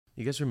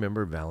You guys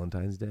remember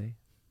Valentine's Day?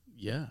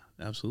 Yeah,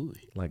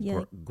 absolutely. Like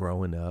Yeah.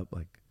 growing up,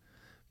 like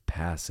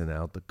passing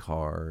out the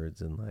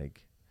cards and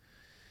like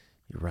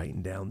you're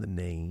writing down the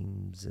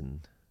names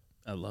and.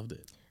 I loved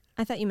it.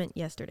 I thought you meant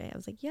yesterday. I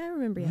was like, yeah, I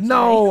remember yesterday.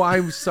 No,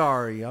 I'm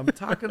sorry. I'm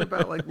talking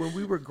about like when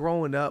we were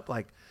growing up,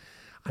 like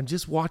I'm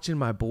just watching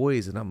my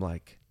boys and I'm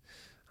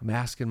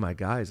asking my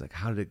guys, like,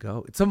 how did it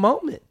go? It's a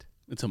moment.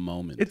 It's a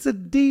moment. It's a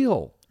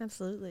deal.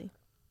 Absolutely.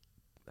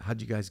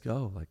 How'd you guys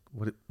go? Like,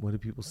 what did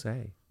people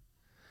say?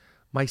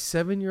 My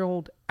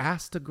 7-year-old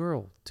asked a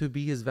girl to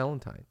be his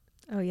Valentine.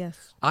 Oh,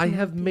 yes. I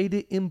have made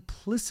it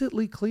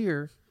implicitly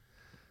clear.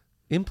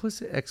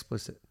 Implicit,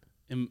 explicit.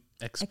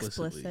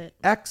 Explicitly.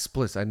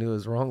 Explicit. I knew it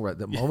was wrong right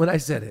the moment I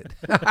said it.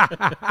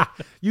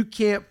 You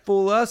can't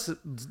fool us,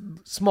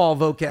 small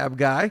vocab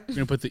guy. We're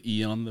gonna put the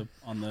E on the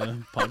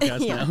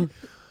podcast Yeah.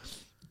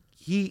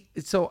 now.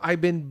 So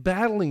I've been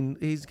battling.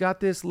 He's got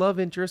this love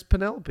interest,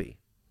 Penelope,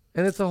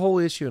 and it's a whole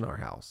issue in our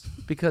house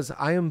because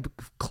I am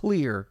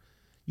clear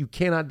you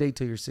cannot date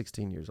till you're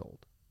 16 years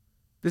old.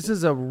 This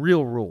is a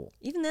real rule.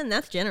 Even then,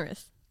 that's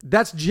generous.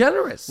 That's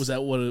generous. Was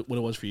that what it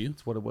was for you?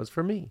 That's what it was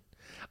for me.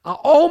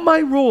 All my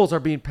rules are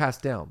being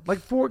passed down. Like,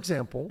 for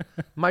example,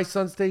 my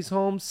son stays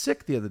home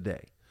sick the other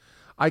day.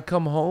 I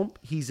come home,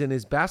 he's in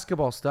his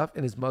basketball stuff,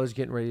 and his mother's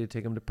getting ready to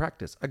take him to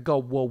practice. I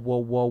go, whoa, whoa,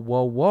 whoa,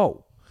 whoa,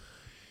 whoa.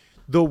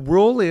 The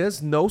rule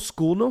is no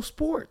school, no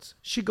sports.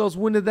 She goes,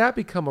 when did that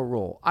become a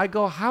rule? I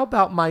go, how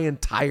about my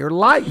entire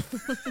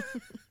life?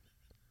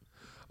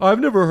 I've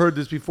never heard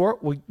this before.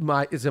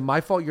 Well, is it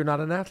my fault you're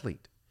not an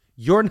athlete?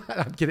 You're not.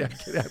 I'm kidding.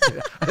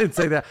 I didn't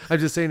say that. I'm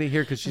just saying it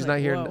here because she's not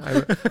here.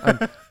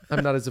 And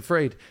I'm not as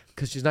afraid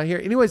because she's not here.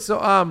 Anyway, so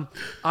I'm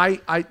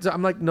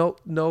like no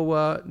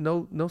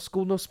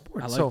school, no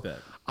sports. I like so that.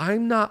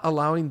 I'm not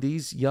allowing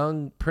these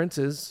young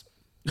princes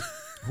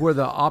who are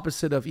the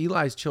opposite of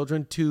Eli's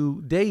children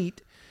to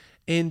date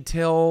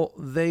until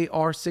they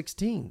are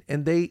 16.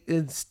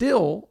 And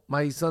still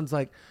my son's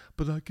like,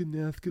 but I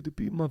can ask her to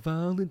be my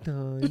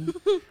Valentine.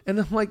 And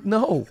I'm like,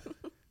 no,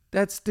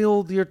 that's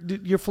still,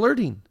 you're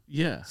flirting.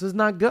 Yeah, This is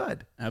not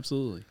good.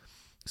 absolutely.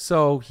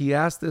 So he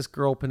asked this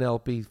girl,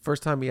 Penelope.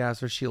 First time he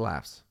asked her, she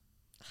laughs.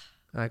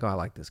 And I go, I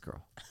like this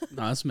girl.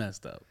 No, that's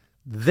messed up.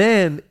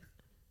 Then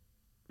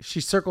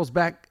she circles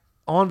back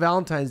on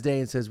Valentine's Day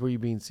and says, were you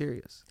being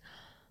serious?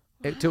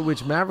 To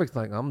which Maverick's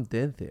like, I'm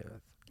dead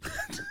there.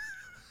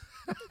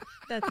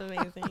 That's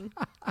amazing.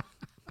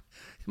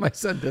 My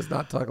son does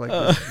not talk like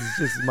this. It's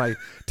just my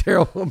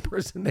terrible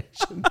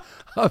impersonation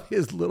of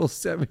his little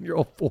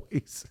 7-year-old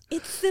voice.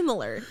 It's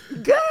similar.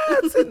 Yeah,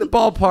 it's in the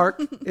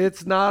ballpark.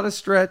 It's not a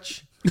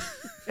stretch.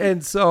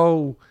 And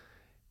so,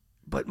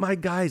 but my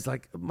guys,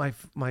 like my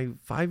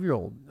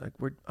 5-year-old, like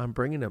I'm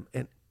bringing him,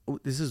 and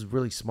this is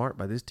really smart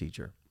by this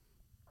teacher.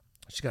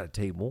 She's got a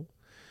table.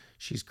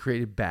 She's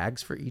created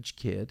bags for each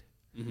kid.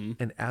 Mm-hmm.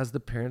 And as the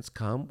parents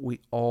come, we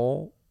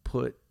all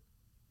put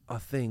a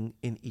thing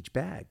in each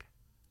bag.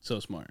 So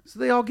smart. So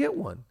they all get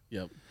one.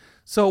 Yep.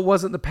 So it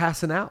wasn't the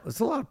passing out. It's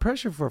a lot of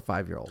pressure for a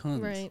 5-year-old.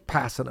 Tons. Right.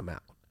 Passing them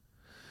out.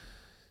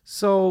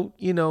 So,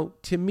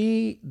 to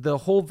me, the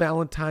whole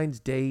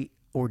Valentine's Day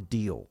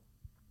ordeal.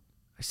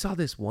 I saw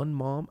this one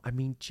mom.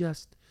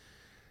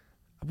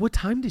 What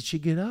time did she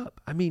get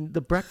up?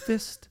 The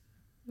breakfast,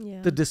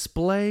 Yeah. the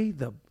display,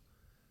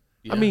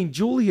 Yeah.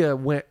 Julia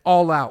went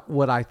all out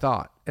what I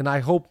thought. And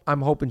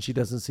I'm hoping she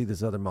doesn't see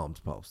this other mom's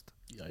post.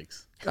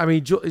 Yikes.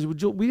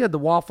 We had the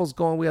waffles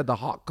going. We had the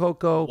hot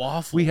cocoa.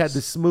 Waffles. We had the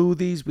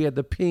smoothies. We had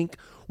the pink.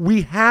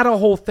 We had a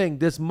whole thing.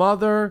 This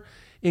mother,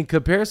 in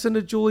comparison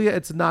to Julia,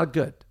 it's not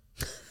good.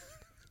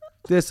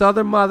 This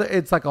other mother,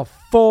 it's like a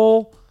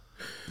full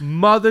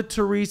Mother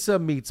Teresa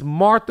meets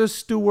Martha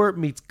Stewart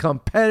meets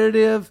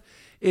competitive.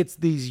 It's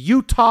these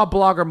Utah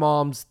blogger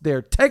moms.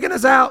 They're taking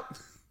us out.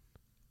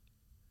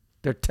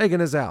 They're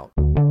taking us out.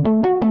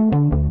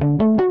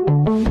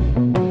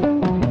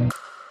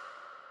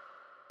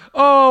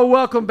 Oh,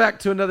 welcome back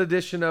to another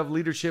edition of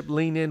Leadership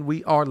Lean In.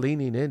 We are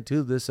leaning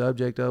into the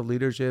subject of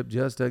leadership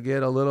just to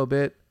get a little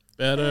bit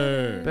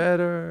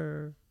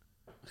better.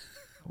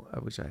 I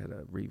wish I had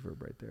a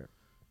reverb right there.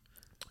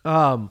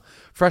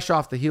 Fresh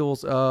off the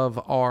heels of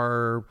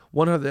our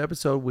 100th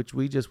episode, which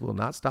we just will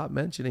not stop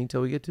mentioning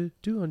until we get to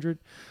 200.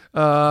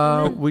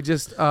 We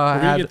just We're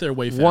gonna get there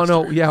way faster.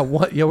 We're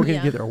gonna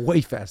Yeah. get there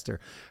way faster.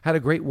 Had a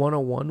great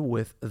 101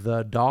 with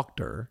the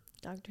doctor.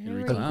 Dr. Henry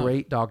Henry. The Cloud.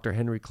 great Dr.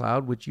 Henry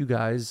Cloud, which you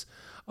guys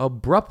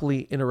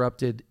abruptly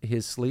interrupted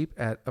his sleep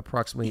at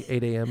approximately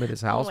 8 a.m. at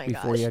his house my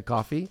before he gosh. had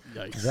coffee.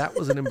 Yikes. That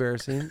was an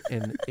embarrassing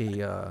and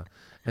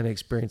an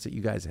experience that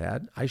you guys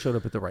had. I showed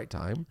up at the right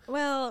time,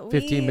 Well,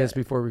 15 minutes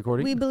before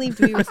recording. we believed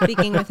we were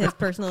speaking with his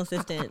personal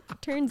assistant.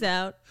 Turns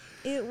out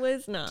it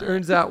was not.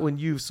 Turns out when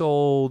you've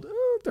sold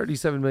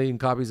 37 million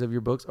copies of your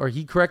books, or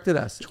he corrected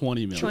us.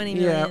 20 million. 20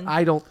 Yeah,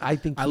 million. I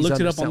think I he's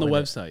looked it up on the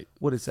underselling website.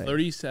 What did it say?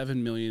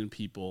 37 million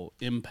people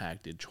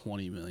impacted,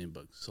 20 million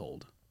books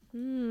sold.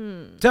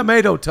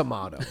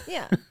 Tomato.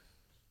 Yeah.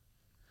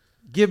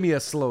 Give me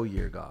a slow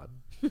year, God.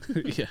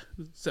 Yeah,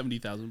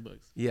 70,000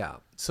 books. Yeah.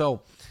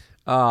 So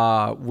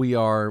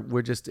We're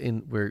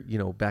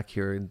back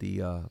here in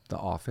the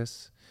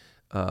office.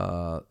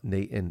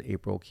 Nate and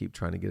April keep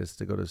trying to get us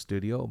to go to the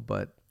studio,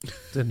 but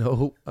to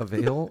no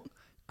avail.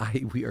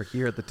 We are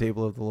here at the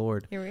table of the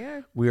Lord. Here we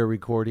are. We are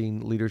recording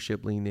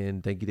Leadership Lean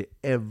In. Thank you to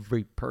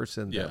every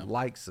person Yeah. that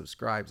likes,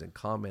 subscribes, and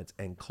comments,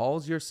 and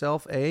calls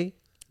yourself a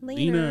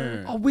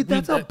Leaner. Oh, wait,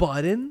 that's a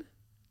button.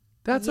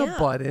 That's a Yeah.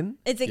 button.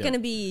 Is it Yeah. going to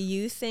be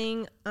you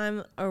saying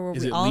or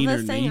Is we it all of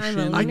us Leaner saying I'm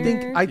a Nation?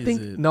 leaner? I Is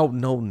think it-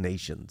 no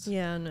nations.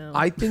 Yeah, no.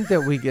 I think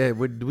that we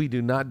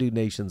do not do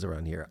nations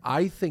around here.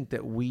 I think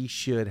that we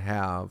should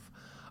have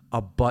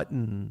a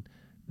button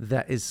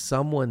that is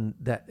someone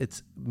that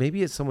it's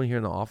someone here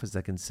in the office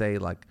that can say,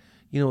 like,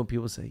 when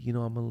people say,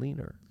 I'm a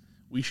leaner.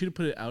 We should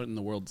put it out in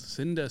the world.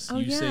 Send us Oh,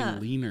 you yeah. saying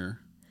leaner.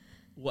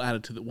 We'll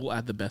add we'll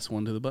add the best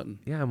one to the button.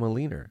 Yeah, I'm a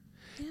leaner.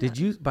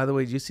 Yeah. By the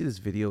way, did you see this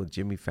video with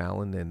Jimmy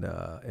Fallon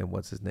and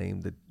what's his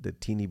name? The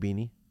teeny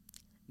beanie?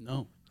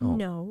 No.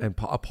 No. And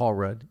Paul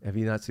Rudd. Have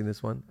you not seen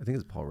this one? I think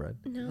it's Paul Rudd.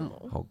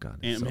 No. Oh God.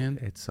 Ant-Man?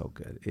 It's so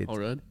good. It's All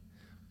right.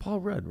 Paul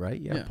Rudd, right?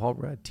 Yeah, Yeah. Paul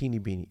Rudd, teeny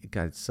beanie.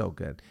 God, it's so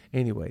good.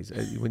 Anyways,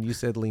 when you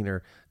said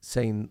leaner,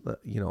 saying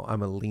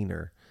I'm a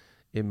leaner,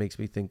 it makes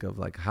me think of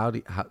like how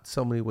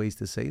so many ways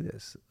to say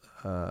this.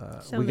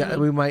 many.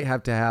 We might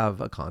have to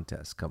have a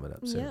contest coming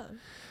up soon.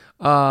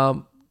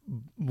 Yeah.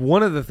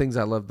 One of the things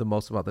I loved the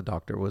most about the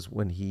doctor was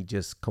when he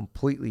just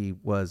completely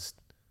was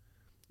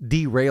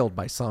derailed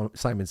by Simon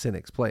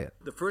Sinek's Play It.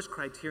 The first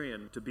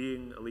criterion to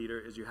being a leader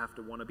is you have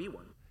to want to be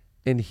one.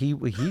 And he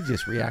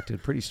just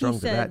reacted pretty strong He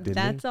to that, said, didn't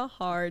that's a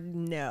hard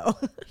no.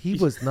 he? He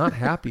was not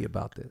happy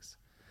about this.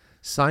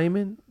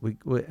 Simon,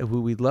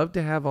 who we'd love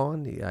to have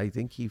on, I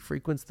think he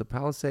frequents the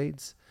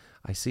Palisades.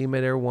 I see him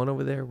at Air One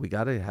over there. We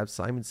got to have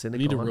Simon Sinek We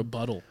need a on.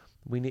 rebuttal.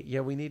 We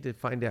need to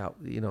find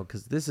out,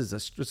 because this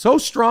is so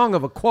strong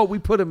of a quote. We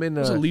put him in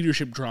There's a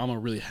leadership drama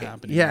really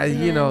happening. yeah. Put Do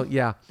that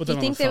you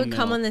on think a they would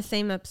come thumbnail. on the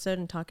same episode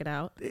and talk it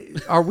out?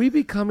 Are we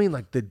becoming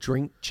like the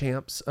drink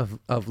champs of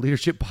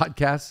leadership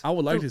podcasts? I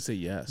would like to say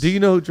yes. Do you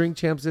know who Drink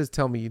Champs is?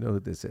 Tell me you know who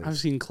this is. I've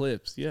seen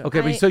clips. Yeah. Okay,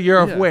 but I- so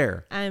you're yeah.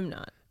 aware. I'm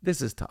not.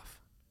 This is tough.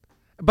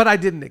 But I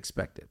didn't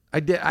expect it.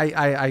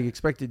 I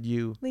expected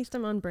you. At least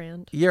I'm on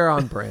brand. You're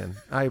on brand.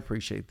 I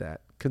appreciate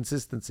that.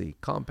 Consistency,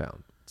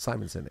 compound.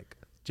 Simon Sinek,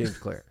 James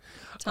Clare.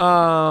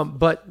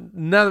 But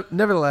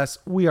nevertheless,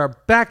 we are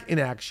back in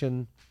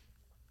action,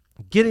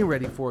 getting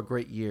ready for a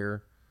great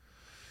year.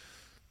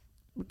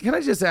 Can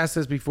I just ask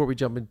this before we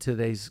jump into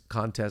today's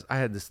contest? I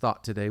had this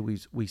thought today.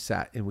 We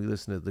sat and we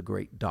listened to the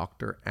great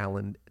Dr.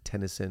 Alan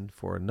Tennyson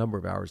for a number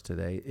of hours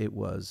today. It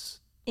was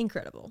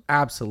Incredible.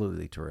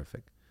 absolutely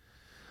terrific.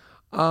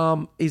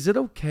 Is it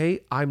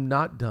okay I'm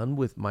not done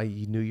with my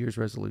New Year's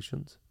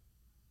resolutions?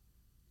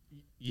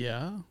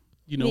 Yeah.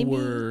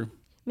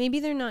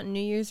 Maybe they're not New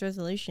Year's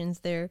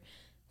resolutions. They're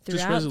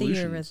Just throughout the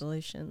year resolutions.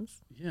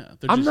 resolutions. Yeah.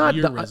 They're I'm just not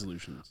year done-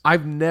 resolutions.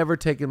 I've never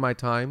taken my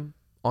time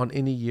on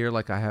any year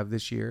like I have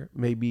this year.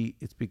 Maybe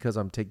it's because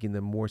I'm taking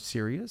them more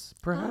serious,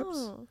 perhaps.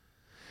 Oh.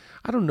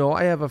 I don't know.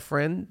 I have a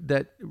friend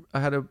that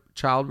had a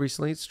child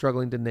recently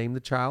struggling to name the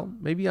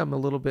child. Maybe I'm a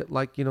little bit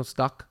like,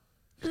 stuck.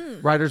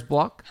 Writer's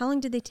block. How long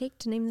did they take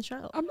to name the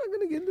child? I'm not going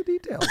to get into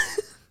details.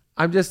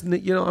 I'm just,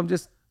 I'm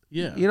just,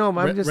 Yeah.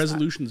 I'm just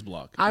resolutions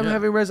block. I'm Yeah.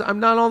 having I'm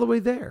not all the way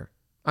there.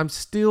 I'm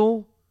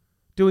still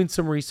doing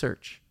some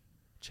research.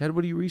 Chad,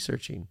 what are you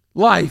researching?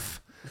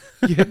 Life.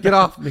 Get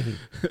off me.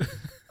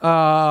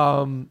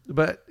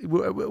 But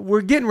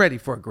we're getting ready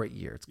for a great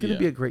year. It's going to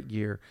be a great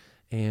year.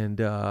 And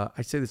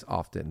I say this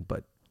often,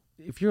 but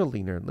if you're a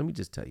leaner, let me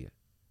just tell you,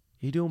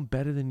 you're doing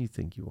better than you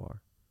think you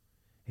are.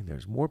 And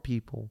there's more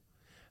people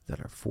that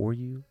are for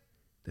you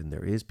than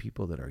there is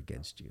people that are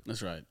against you.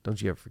 That's right.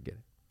 Don't you ever forget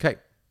it. Okay.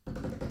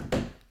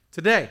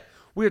 Today,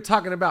 we are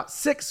talking about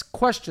 6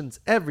 questions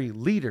every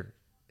leader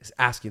is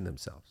asking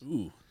themselves.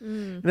 Ooh.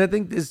 And I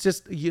think it's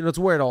just, it's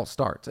where it all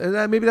starts. And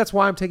maybe that's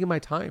why I'm taking my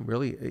time,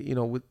 really,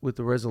 with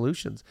the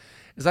resolutions.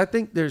 Is I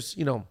think there's,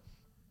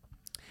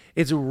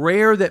 it's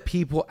rare that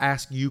people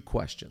ask you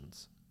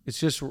questions.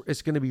 It's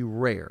going to be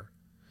rare.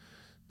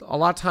 A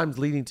lot of times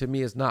leading to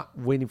me is not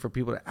waiting for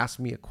people to ask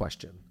me a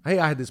question. Hey,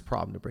 I had this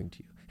problem to bring to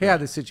you. Hey, I had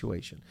this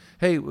situation.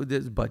 Hey,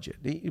 this budget.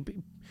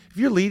 If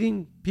you're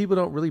leading, people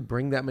don't really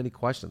bring that many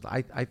questions,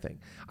 I think.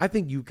 I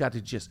think you've got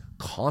to just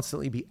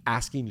constantly be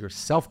asking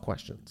yourself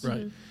questions.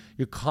 Right.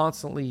 You're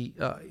constantly,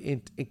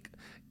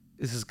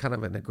 this is kind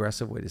of an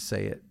aggressive way to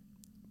say it.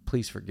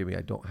 Please forgive me.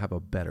 I don't have a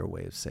better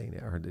way of saying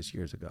it. I heard this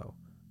years ago.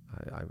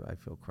 I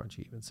feel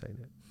crunchy even saying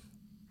it.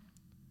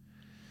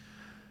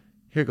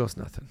 Here goes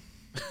nothing.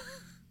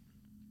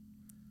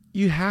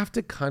 You have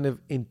to kind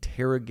of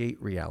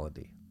interrogate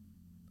reality.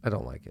 I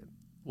don't like it.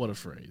 What a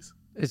phrase.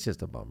 It's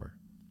just a bummer.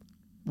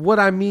 What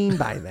I mean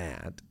by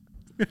that,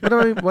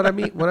 what I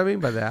mean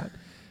by that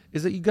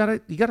is that you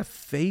gotta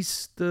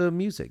face the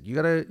music. You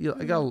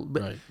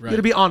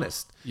gotta be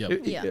honest.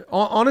 Yep.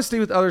 Honesty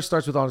with others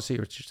starts with honesty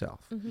with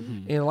yourself.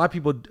 And a lot of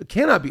people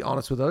cannot be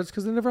honest with others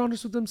because they're never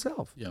honest with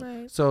themselves. Yep.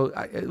 Right. So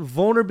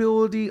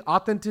vulnerability,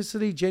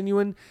 authenticity,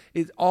 genuine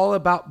is all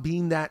about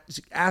being that,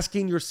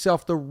 asking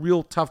yourself the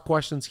real tough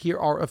questions. Here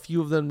are a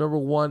few of them. Number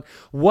one,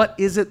 what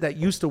is it that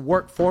used to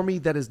work for me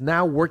that is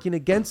now working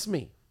against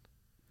me?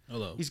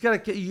 Hello. You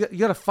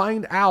gotta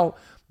find out,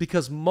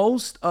 because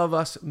most of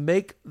us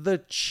make the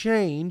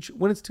change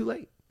when it's too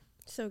late.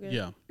 So good.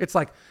 Yeah. It's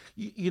like,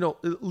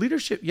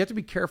 leadership, you have to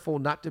be careful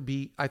not to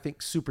be, I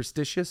think,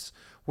 superstitious,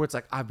 where it's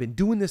like, I've been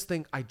doing this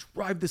thing, I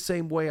drive the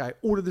same way, I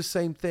order the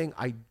same thing.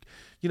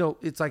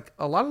 It's like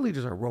a lot of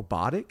leaders are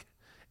robotic,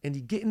 and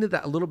you get into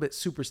that a little bit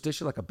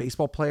superstitious, like a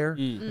baseball player.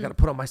 I got to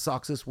put on my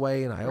socks this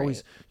way, and I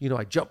always,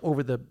 I jump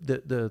over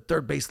the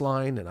third base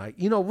line,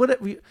 and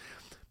whatever.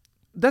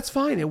 That's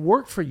fine. It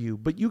worked for you,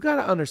 but you got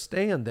to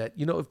understand that,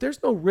 if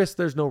there's no risk,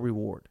 there's no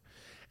reward.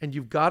 And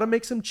you've got to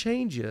make some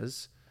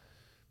changes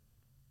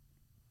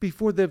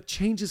before the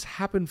changes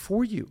happen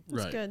for you.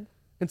 That's Right. good.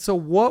 And so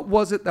what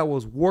was it that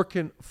was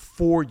working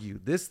for you?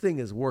 This thing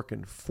is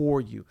working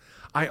for you.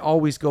 I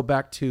always go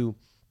back to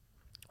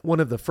one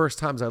of the first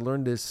times I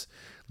learned this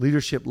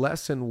leadership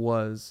lesson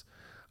was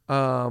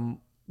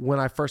when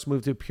I first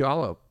moved to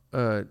Puyallup,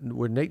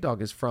 where Nate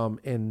Dogg is from.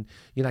 And,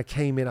 I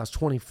came in, I was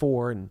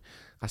 24, and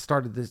I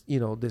started this,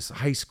 this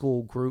high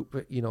school group,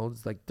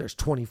 it's like there's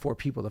 24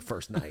 people the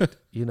first night,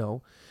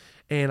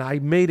 and I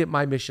made it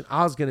my mission.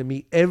 I was going to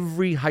meet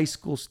every high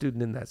school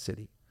student in that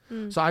city.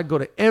 So I'd go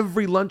to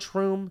every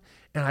lunchroom,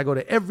 and I go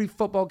to every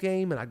football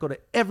game, and I go to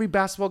every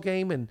basketball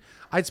game, and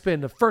I'd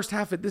spend the first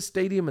half at this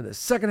stadium and the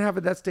second half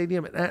at that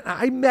stadium. And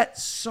I met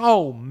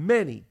so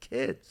many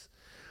kids,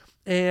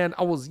 and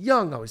I was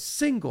young, I was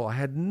single, I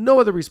had no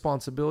other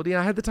responsibility,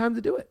 and I had the time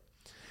to do it.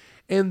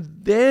 And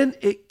then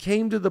it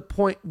came to the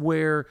point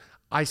where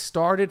I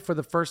started for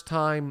the first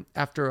time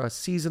after a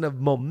season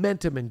of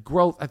momentum and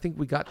growth. I think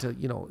we got to,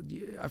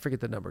 I forget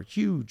the number,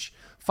 huge,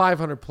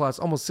 500 plus,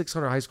 almost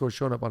 600 high schoolers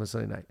showing up on a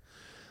Sunday night.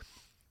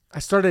 I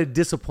started to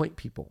disappoint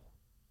people.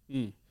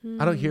 I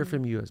don't hear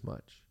from you as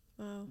much.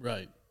 Wow.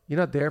 Right. You're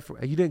not there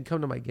you didn't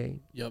come to my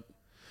game. Yep.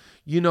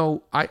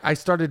 I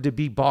started to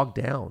be bogged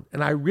down,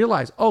 and I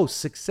realized,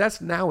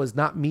 success now is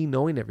not me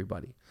knowing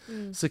everybody.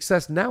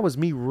 Success now is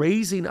me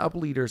raising up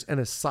leaders and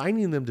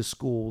assigning them to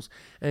schools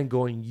and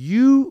going,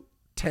 you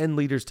 10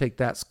 leaders take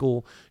that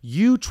school,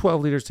 you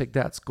 12 leaders take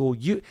that school.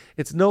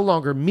 It's no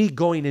longer me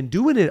going and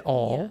doing it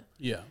all.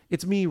 Yeah.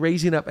 It's me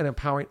raising up and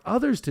empowering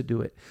others to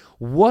do it.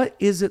 What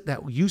is it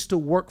that used to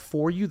work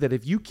for you that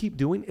if you keep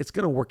doing, it's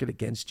going to work it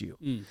against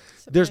you?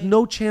 There's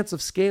no chance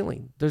of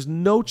scaling. There's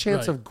no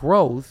chance of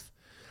growth.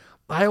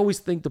 I always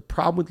think the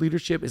problem with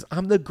leadership is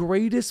I'm the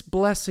greatest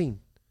blessing,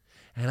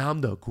 and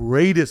I'm the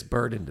greatest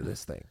burden to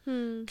this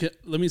thing.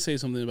 Let me say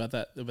something about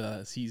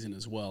that season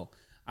as well.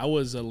 I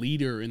was a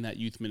leader in that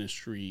youth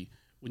ministry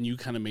when you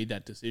kind of made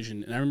that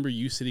decision. And I remember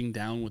you sitting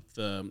down with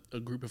a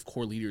group of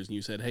core leaders, and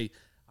you said, hey,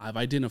 I've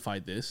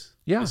identified this.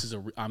 Yeah.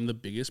 I'm the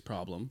biggest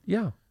problem.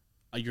 Yeah.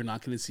 You're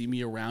not going to see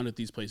me around at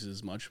these places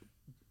as much.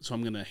 So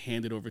I'm going to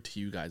hand it over to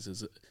you guys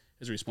as a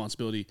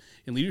responsibility.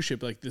 In leadership,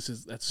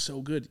 that's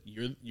so good.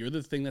 You're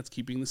the thing that's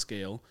keeping the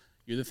scale.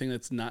 You're the thing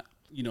that's not,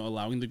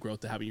 allowing the growth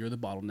to happen. You're the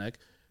bottleneck.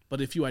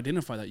 But if you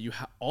identify that, you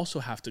also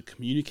have to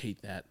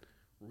communicate that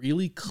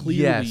really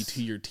clearly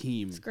to your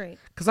team. It's great.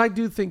 Because I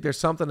do think there's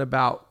something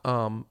about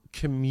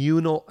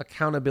communal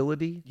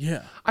accountability.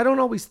 Yeah. I don't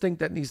always think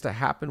that needs to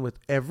happen with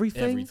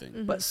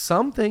everything. But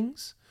some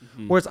things,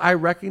 Mm-hmm. whereas I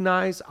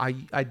recognize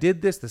I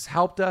did this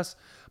helped us.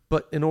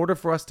 But in order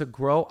for us to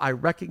grow, I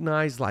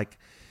recognize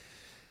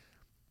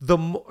the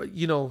more,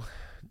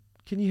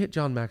 can you hit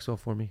John Maxwell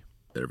for me?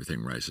 That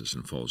everything rises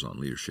and falls on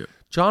leadership.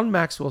 John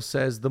Maxwell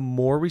says the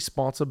more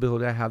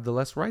responsibility I have, the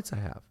less rights I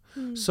have.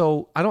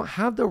 So I don't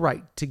have the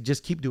right to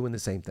just keep doing the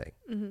same thing.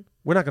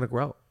 We're not going to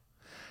grow.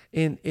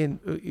 And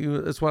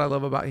that's what I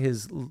love about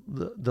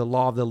the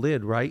law of the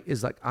lid, right?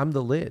 Is like, I'm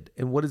the lid.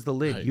 And what is the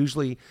lid? Right.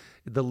 Usually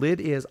the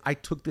lid is, I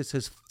took this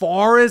as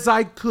far as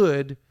I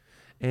could.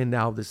 And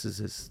now this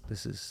is,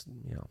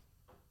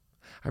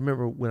 I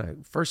remember when I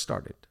first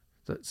started,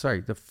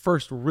 the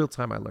first real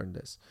time I learned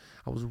this,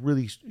 I was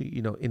really,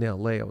 in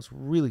LA, I was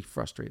really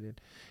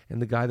frustrated.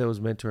 And the guy that was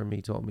mentoring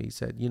me told me, he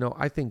said,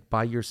 I think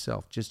by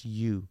yourself, just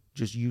you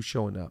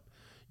showing up,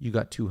 you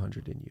got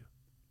 200 in you.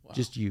 Wow.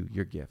 Just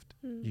your gift.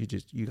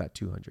 You got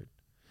 200.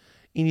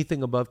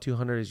 Anything above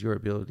 200 is your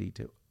ability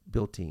to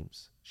build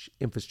teams,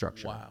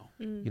 infrastructure. Wow.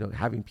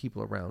 Having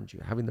people around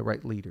you, having the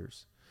right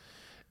leaders.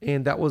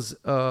 And that was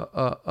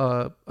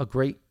a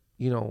great,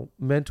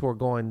 mentor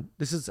going,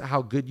 this is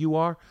how good you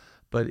are.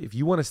 But if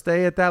you want to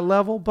stay at that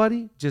level,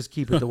 buddy, just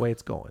keep it the way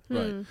it's going.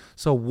 Right.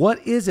 So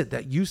what is it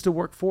that used to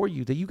work for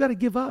you that you got to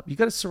give up? You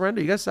got to surrender.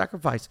 You got to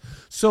sacrifice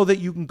so that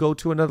you can go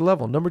to another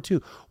level. Number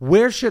 2,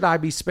 where should I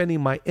be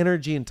spending my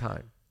energy and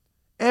time?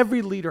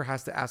 Every leader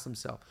has to ask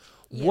himself,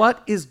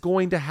 what is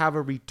going to have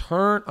a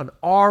return on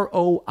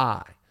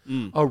ROI?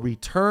 a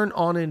return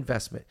on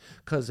investment.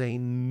 Because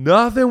ain't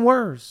nothing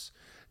worse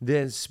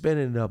than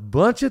spending a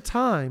bunch of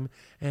time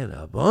and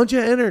a bunch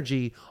of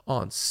energy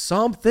on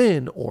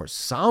something or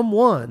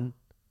someone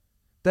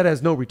that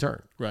has no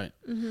return. Right.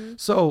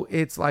 So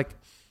it's like,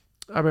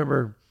 I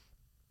remember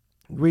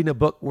reading a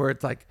book where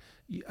it's like,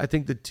 I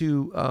think the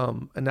two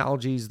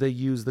analogies they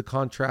use, the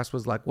contrast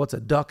was like, what's a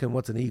duck and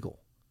what's an eagle?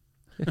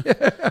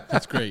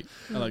 That's great.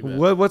 I like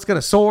that. What's going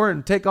to soar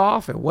and take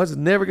off and what's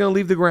never going to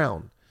leave the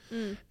ground.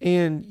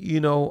 And,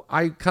 you know,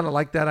 I kind of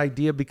like that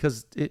idea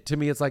because to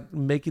me, it's like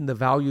making the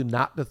value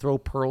not to throw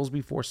pearls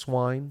before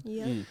swine.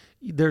 Yeah.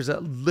 There's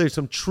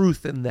some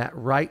truth in that,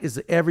 right? Is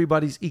that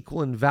everybody's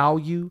equal in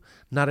value.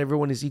 Not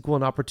everyone is equal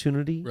in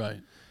opportunity. Right.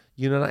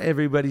 You know, not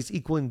everybody's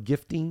equal in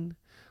gifting.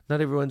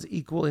 Not everyone's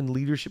equal in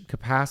leadership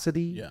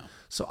capacity. Yeah.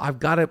 So I've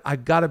got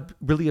to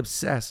really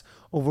obsess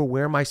over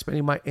where am I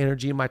spending my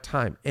energy and my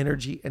time.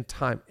 Energy and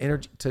time.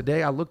 Energy.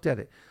 Today I looked at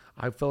it.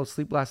 I fell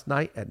asleep last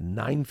night at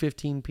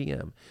 9:15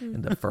 p.m.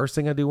 And the first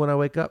thing I do when I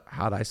wake up,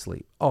 how'd I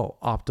sleep? Oh,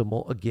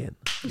 optimal again.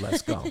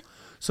 Let's go.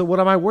 So what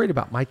am I worried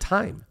about? My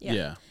time.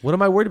 Yeah. What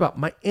am I worried about?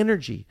 My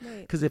energy.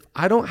 Right. Because if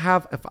I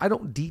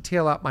don't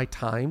detail out my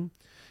time,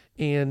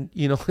 and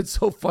you know, it's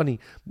so funny.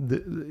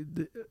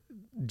 The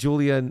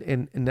Julia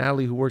and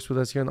Natalie, who works with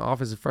us here in the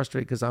office, is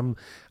frustrated because I'm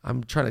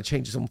trying to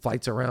change some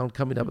flights around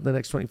coming up in the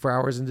next 24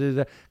 hours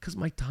and because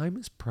my time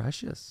is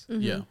precious.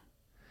 Yeah.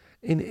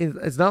 And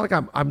it's not like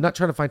I'm not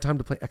trying to find time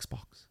to play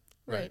Xbox.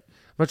 Right.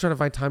 I'm not trying to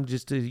find time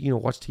just to, you know,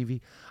 watch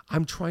TV.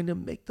 I'm trying to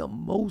make the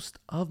most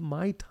of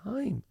my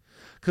time.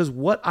 Because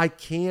what I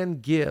can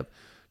give,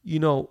 you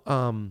know,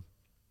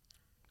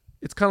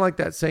 it's kind of like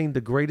that saying, the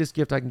greatest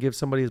gift I can give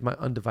somebody is my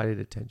undivided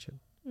attention.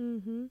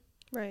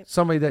 Right.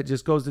 Somebody that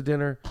just goes to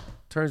dinner,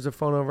 turns the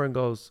phone over and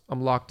goes,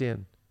 I'm locked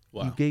in.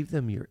 Wow. You gave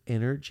them your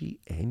energy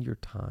and your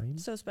time.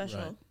 So special.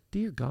 Right.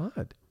 Dear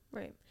God,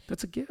 Right.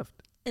 that's a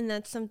gift. And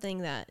that's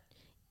something that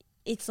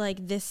it's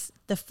like this,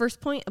 the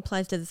first point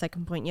applies to the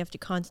second point. You have to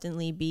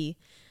constantly be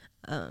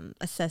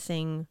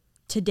assessing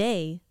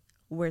today,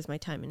 where's my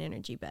time and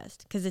energy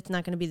best? Because it's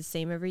not going to be the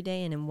same every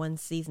day. And in one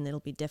season, it'll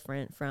be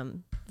different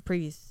from the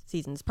previous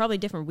season. It's probably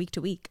different week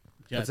to week.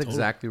 Yeah, That's totally.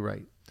 exactly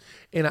right.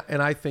 And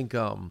I think,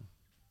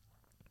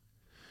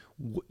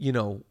 you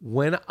know,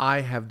 when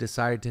I have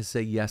decided to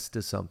say yes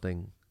to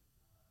something,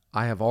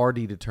 I have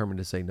already determined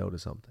to say no to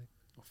something,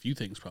 A few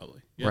things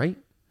probably. Yeah. right?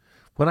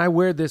 When I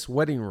wear this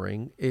wedding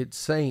ring, it's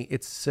saying,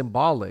 it's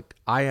symbolic.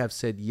 I have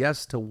said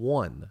yes to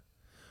one,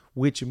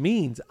 which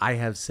means I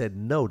have said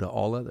no to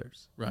all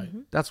others. Right.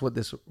 That's what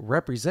this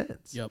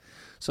represents. Yep.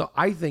 So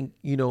I think,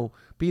 you know,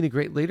 being a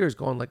great leader is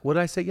going like, what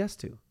did I say yes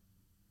to?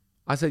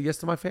 I said yes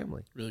to my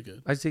family. Really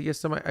good. I said yes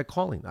to my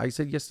calling. I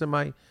said yes to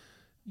my,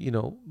 you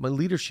know, my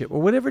leadership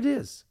or whatever it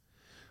is.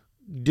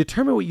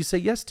 Determine what you say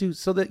yes to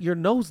so that your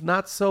no's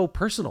not so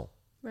personal.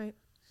 Right.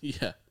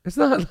 Yeah. It's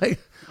not like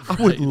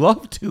I would Right.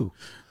 love to.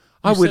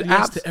 I You would said yes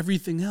abs- to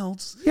everything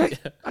else. yeah,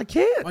 I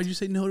can't. Why'd you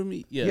say no to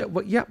me? Yeah,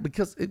 but yeah,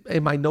 because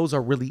and my no's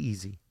are really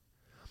easy.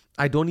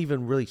 I don't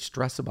even really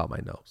stress about my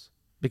no's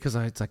because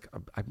it's like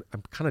I'm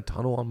kind of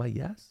tunnel on my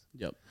yes.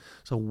 Yep.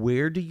 So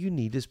where do you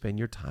need to spend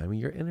your time and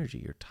your energy?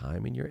 Your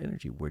time and your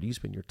energy. Where do you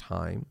spend your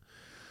time?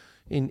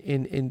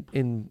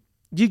 In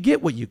you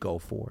get what you go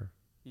for.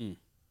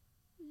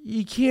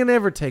 You can't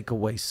ever take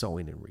away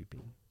sowing and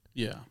reaping.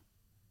 Yeah.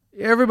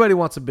 Everybody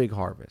wants a big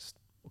harvest.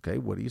 Okay,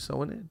 what are you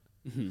sowing in?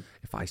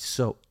 If I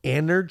sow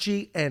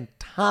energy and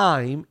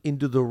time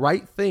into the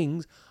right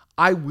things,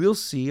 I will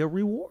see a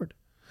reward.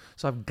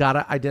 So I've got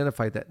to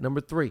identify that. Number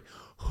 3,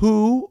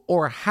 who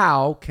or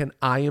how can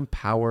I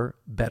empower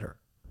better?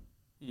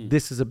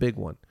 This is a big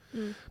one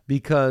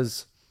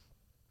because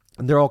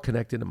they're all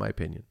connected in my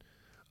opinion.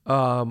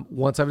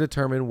 Once I've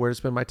determined where to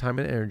spend my time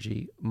and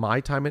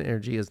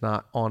energy is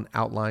not on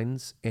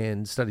outlines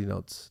and study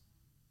notes.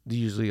 They're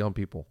usually on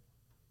people.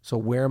 So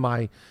where am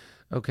I?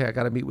 Okay, I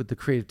got to meet with the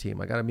creative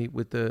team. I got to meet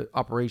with the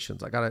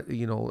operations. I got to,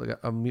 you know,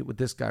 I meet with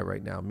this guy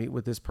right now. Meet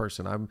with this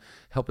person. I'm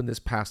helping this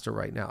pastor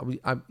right now.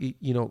 I'm,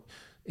 you know,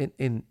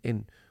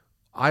 and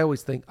I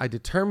always think I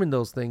determine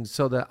those things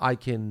so that I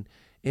can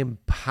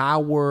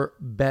empower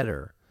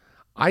better.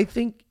 I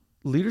think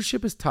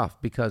leadership is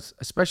tough because,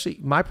 especially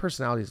my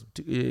personality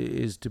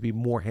is to be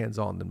more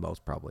hands-on than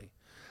most. Probably,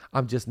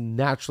 I'm just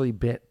naturally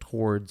bent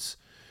towards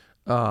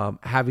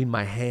having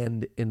my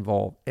hand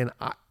involved, and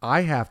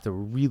I have to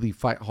really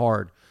fight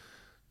hard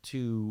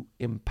to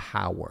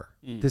empower.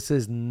 This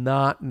is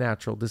not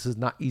natural. This is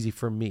not easy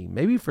for me.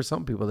 Maybe for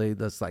some people, they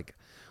just like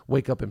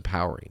wake up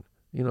empowering.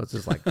 You know, it's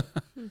just like,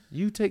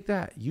 you take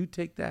that, you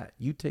take that,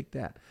 you take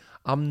that.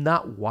 I'm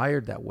not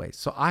wired that way.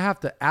 So I have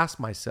to ask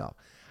myself,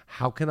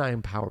 how can I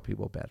empower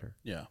people better?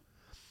 Yeah.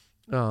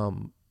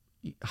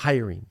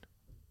 Hiring,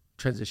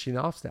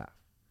 transitioning off staff,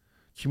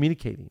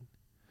 communicating,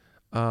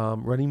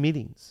 running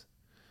meetings,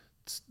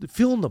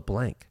 fill in the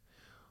blank.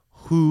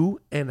 Who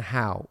and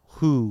how?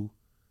 Who?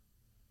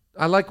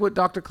 I like what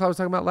Dr. Cloud was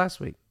talking about last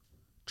week.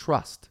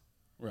 Trust.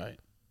 Right.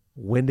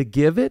 When to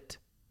give it,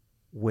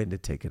 when to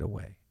take it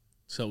away.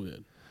 So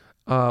good.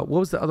 What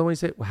was the other one he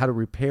said? How to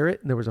repair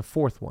it, and there was a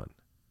fourth one.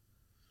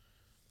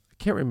 I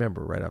can't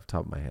remember right off the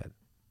top of my head.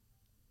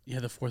 Yeah,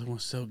 the fourth one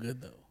was so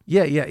good though.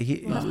 Yeah.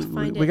 We'll have to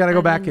find We it got to go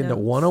on back the into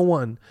notes.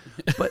 101.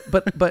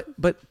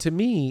 but to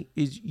me,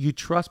 is you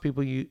trust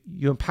people, you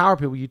empower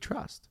people you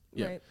trust.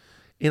 Yeah. Right.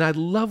 And I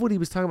love what he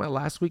was talking about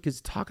last week. Is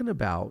talking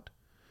about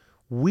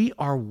we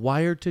are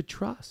wired to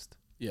trust.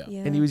 Yeah.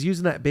 Yeah. And he was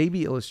using that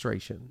baby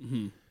illustration.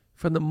 Mm-hmm.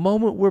 From the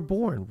moment we're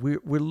born,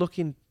 we're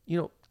looking,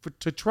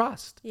 to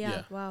trust. Yeah.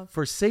 Yeah. Wow.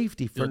 For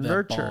safety, for Build that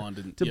nurture, bond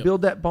and- to yep.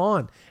 build that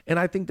bond. And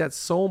I think that's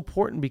so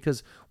important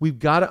because we've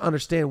got to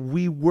understand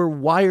we were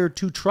wired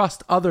to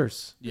trust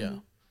others. Yeah.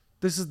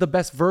 This is the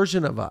best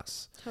version of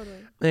us. Totally.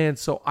 And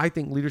so I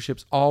think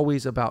leadership's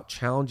always about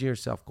challenging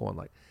yourself, going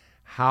like,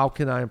 how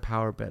can I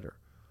empower better?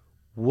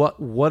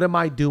 What am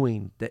I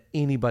doing that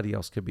anybody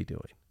else could be doing?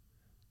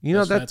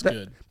 That's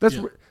good.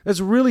 Yeah. That's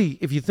really,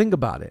 if you think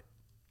about it,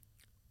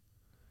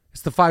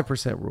 it's the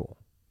 5% rule.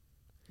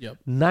 Yep.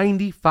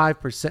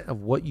 95%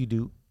 of what you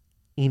do,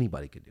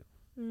 anybody could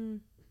do.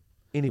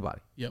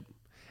 Anybody. Yep.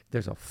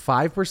 There's a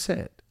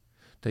 5%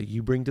 that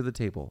you bring to the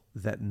table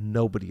that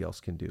nobody else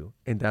can do.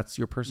 And that's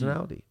your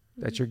personality.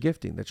 That's your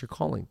gifting. That's your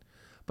calling.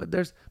 But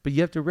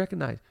you have to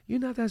recognize you're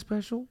not that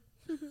special.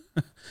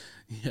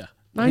 Yeah.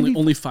 90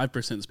 Only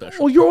 5%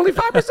 special. Oh, you're only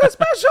 5%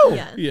 special.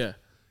 Yeah. Yeah.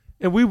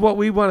 And we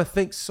want to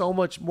think so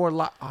much more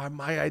like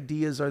my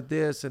ideas are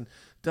this and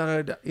da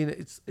da da. And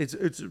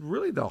it's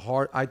really the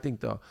hard. I think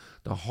the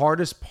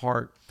hardest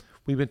part.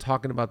 We've been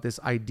talking about this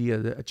idea.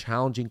 A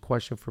challenging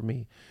question for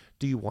me: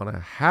 do you want to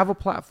have a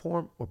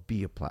platform or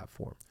be a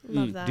platform?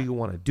 Love that. Do you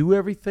want to do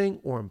everything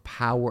or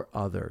empower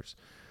others?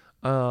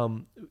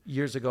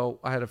 Years ago,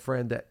 I had a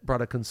friend that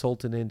brought a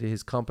consultant into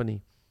his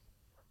company,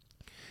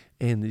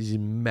 and he's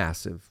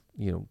massive.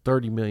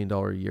 $30 million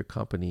a year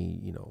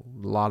company,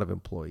 a lot of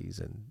employees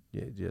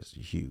and just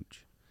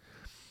huge.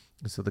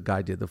 And so the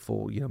guy did the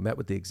full, met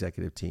with the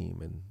executive team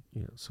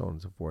and, so on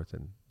and so forth.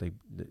 And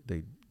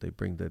they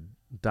bring the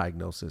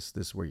diagnosis.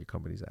 This is where your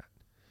company's at.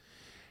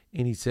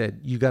 And he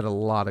said, you got a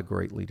lot of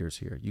great leaders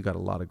here. You got a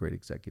lot of great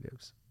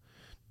executives.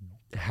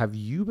 Have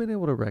you been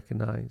able to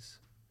recognize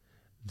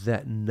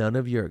that none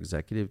of your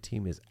executive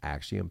team is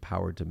actually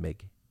empowered to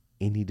make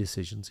any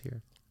decisions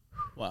here?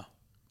 Wow.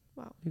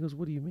 Wow. He goes,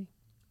 what do you mean?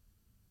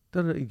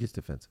 He gets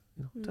defensive.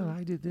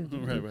 I did this.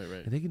 Right.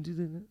 And they can do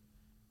that.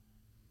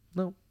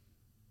 No.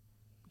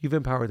 You've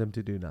empowered them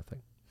to do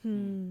nothing.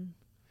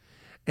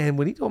 And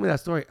when he told me that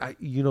story,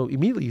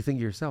 immediately you think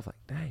to yourself, like,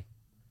 dang,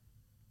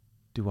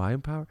 do I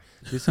empower?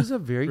 This is a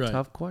very Right.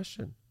 tough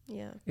question.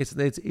 Yeah.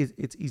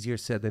 It's easier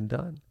said than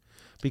done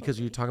because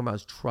you're talking about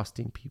is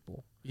trusting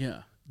people,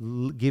 Yeah.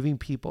 giving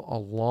people a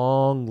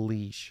long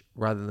leash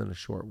rather than a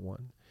short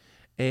one.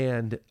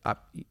 And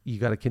you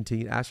got to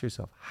continue to ask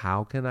yourself,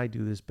 how can I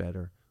do this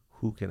better?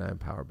 Who can I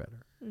empower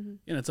better? And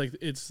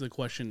it's the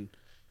question,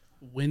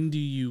 when do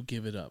you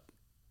give it up?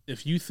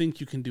 If you think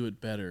you can do it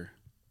better,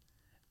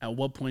 at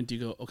what point do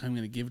you go, okay, I'm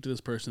going to give it to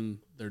this person.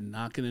 They're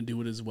not going to do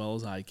it as well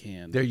as I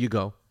can, There you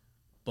go.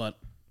 but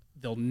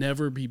they'll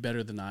never be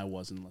better than I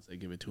was unless I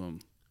give it to them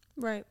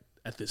Right.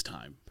 at this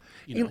time.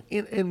 You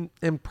know?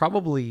 And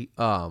probably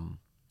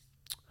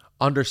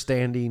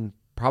understanding,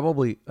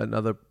 probably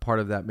another part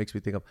of that makes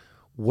me think of,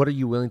 what are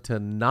you willing to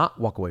not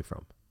walk away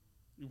from?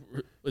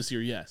 Let's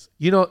hear yes.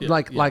 Yeah,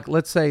 yeah.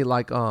 let's say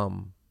I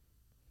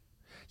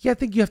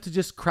think you have to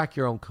just crack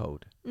your own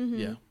code.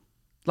 Yeah.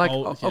 Like,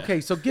 Oh, yeah.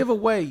 okay, so give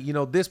away,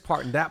 this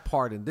part and that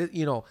part and this,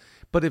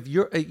 but if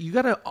you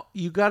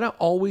gotta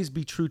always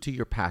be true to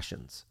your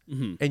passions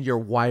and your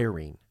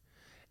wiring.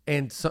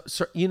 And so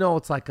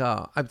it's like,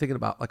 I'm thinking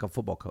about like a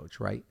football coach,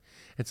 right?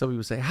 And some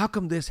people say, how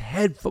come this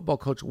head football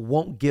coach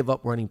won't give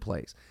up running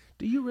plays?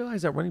 Do you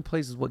realize that running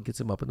plays is what gets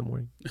him up in the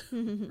morning?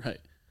 Right.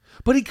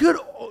 But he could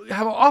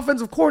have an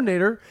offensive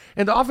coordinator,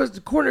 and the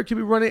offensive coordinator could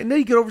be running, and then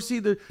he could oversee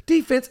the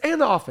defense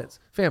and the offense.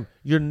 Fam,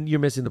 you're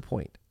missing the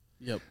point.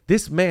 Yep.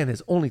 This man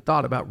has only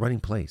thought about running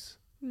plays.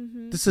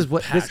 This is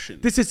what Passion.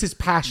 this is his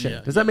passion.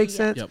 Yeah, Does that make yeah.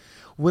 sense? Yep.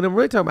 When I'm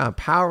really talking about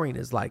empowering,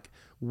 is like,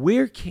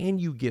 where can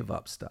you give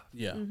up stuff?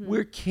 Yeah.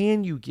 Where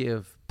can you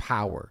give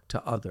power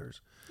to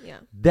others? Yeah.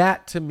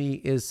 That to me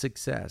is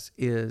success.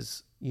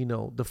 Is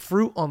the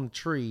fruit on the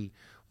tree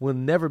will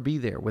never be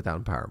there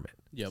without empowerment.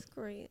 Yep.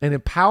 Great. And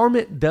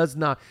empowerment does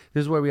not,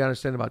 this is where we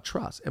understand about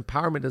trust.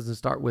 Empowerment doesn't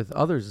start with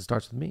others, it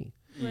starts with me.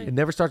 Right. It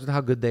never starts with how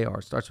good they are.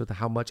 It starts with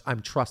how much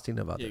I'm trusting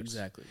of others. Yeah,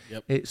 exactly.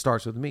 Yep. It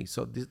starts with me.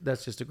 So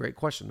that's just a great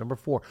question. Number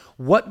 4,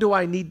 what do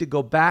I need to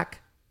go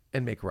back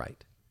and make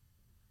right?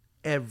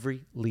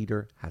 Every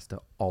leader has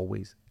to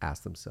always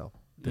ask themselves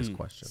this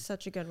question,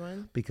 Such a good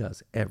one.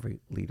 because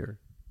every leader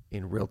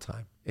in real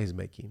time is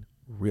making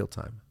real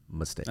time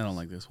mistakes. I don't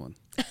like this one.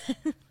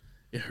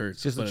 It hurts.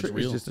 It's just the but truth. it's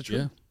real. It's just the truth.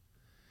 Yeah.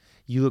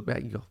 You look back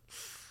and you go,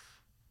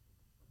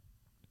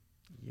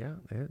 yeah,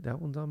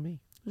 that one's on me.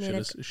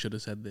 Should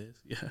have said this.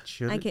 Yeah.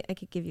 Should I it?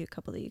 could give you a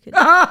couple that you could.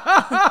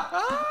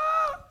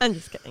 I'm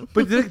just kidding.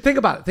 But think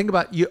about it. Think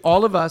about you.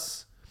 All of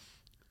us.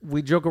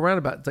 we joke around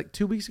about. It's like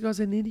 2 weeks ago I was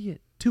an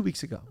idiot. 2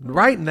 weeks ago.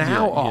 Right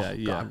now, God,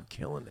 I'm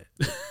killing it.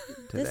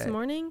 This Today.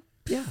 morning,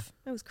 Yeah.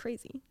 that was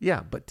crazy.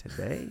 Yeah, but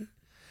today,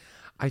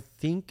 I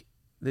think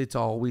it's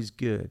always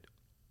good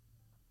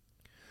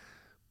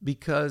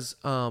because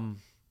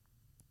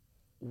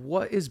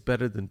what is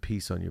better than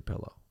peace on your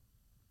pillow?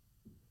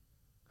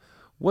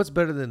 What's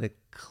better than a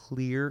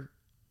clear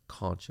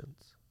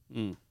conscience?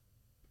 Mm.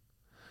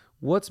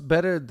 What's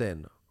better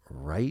than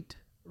right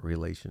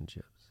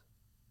relationships?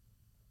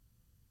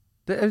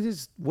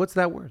 What's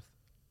that worth?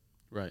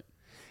 Right.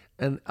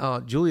 And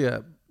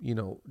Julia,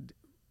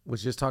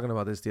 was just talking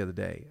about this the other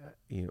day.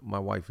 My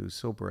wife, who's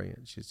so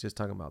brilliant, she's just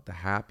talking about the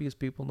happiest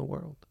people in the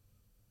world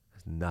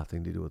has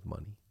nothing to do with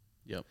money.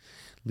 Yep.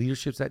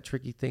 Leadership's that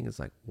tricky thing. It's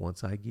like,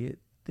 once I get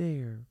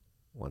there,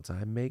 once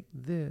I make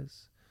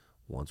this,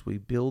 once we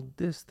build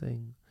this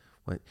thing,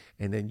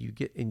 and then you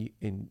get and you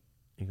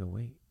go,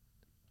 wait.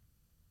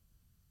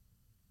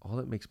 All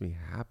that makes me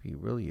happy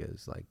really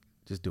is like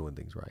just doing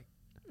things right.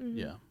 Mm-hmm.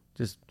 Yeah.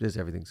 Just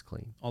everything's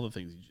clean. All the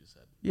things you just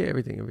said. Yeah,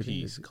 everything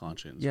Peace, is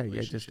conscience. yeah,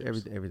 just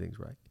relationships. everything's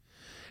right.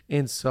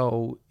 And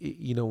so,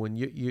 when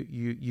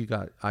you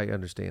got, I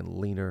understand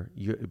leaner,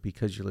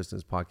 because you're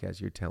listening to this podcast,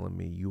 you're telling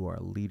me you are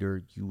a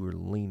leader, you are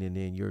leaning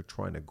in, you're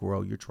trying to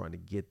grow, you're trying to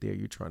get there,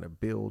 you're trying to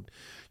build,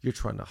 you're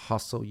trying to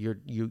hustle,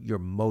 you're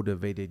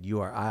motivated,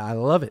 I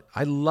love it.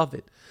 I love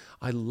it.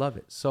 I love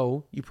it.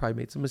 So you probably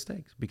made some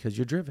mistakes because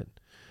you're driven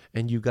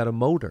and you got a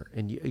motor,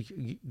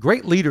 and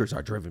great leaders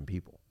are driven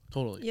people.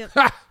 Totally. Yep.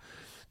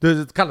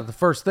 It's kind of the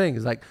first thing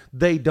is like,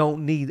 they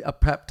don't need a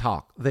pep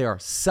talk. They are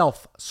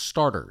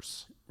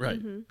self-starters. Right.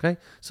 Okay.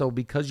 So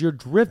because you're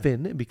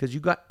driven and because you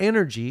got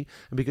energy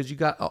and because you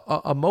got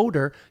a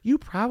motor, you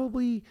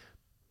probably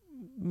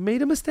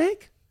made a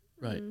mistake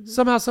Right.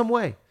 somehow, some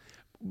way.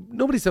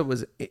 Nobody said it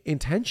was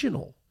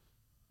intentional.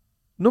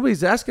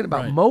 Nobody's asking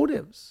about Right.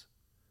 motives.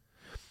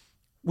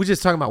 We're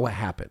just talking about what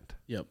happened.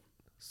 Yep.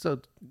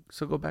 So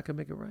go back and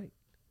make it right.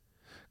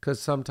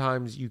 Because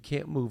sometimes you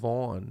can't move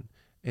on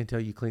until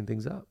you clean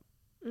things up.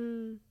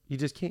 Mm. You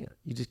just can't.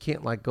 You just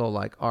can't go all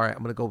right,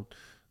 I'm going to go,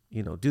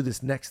 do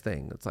this next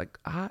thing. It's like,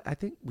 I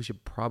think we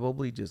should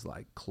probably just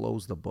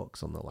close the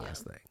books on the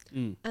last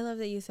thing. I love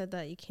that you said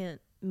that you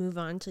can't move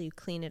on until you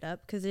clean it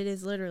up, because it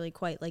is literally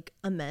quite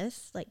a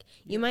mess.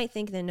 You might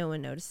think that no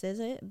one notices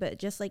it, but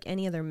just like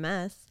any other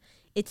mess,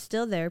 it's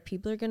still there.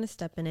 People are going to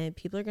step in it.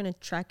 People are going to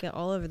track it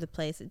all over the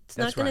place. It's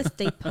That's not going right. to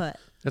stay put.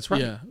 That's right.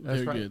 Yeah,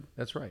 That's very right. good.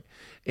 That's right.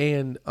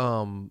 And,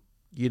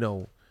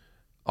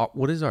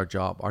 what is our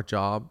job? Our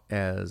job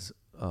as,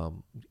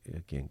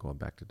 again, going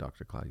back to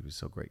Dr. Cloud, he was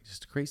so great,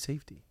 just to create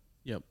safety.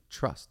 Yep.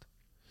 Trust.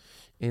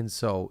 And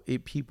so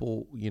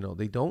people,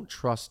 they don't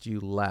trust you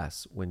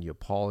less when you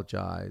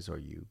apologize or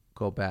you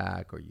go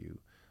back or you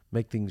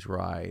make things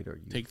right or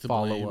you Take the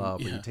follow blame. up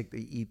or Yeah. they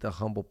eat the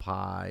humble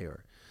pie,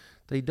 or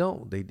they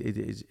don't.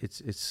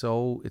 It's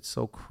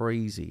so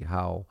crazy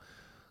how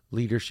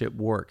leadership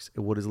works.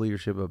 What is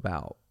leadership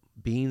about?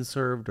 Being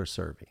served or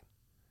serving?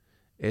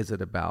 Is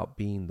it about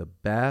being the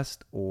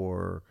best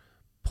or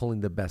pulling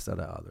the best out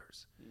of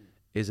others?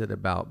 Is it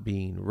about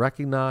being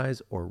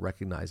recognized or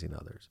recognizing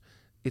others?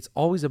 It's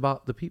always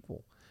about the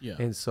people. Yeah.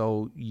 And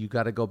so you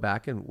got to go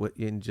back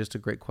and just a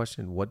great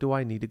question. What do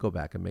I need to go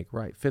back and make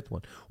right? Fifth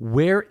one,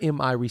 where am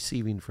I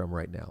receiving from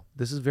right now?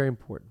 This is very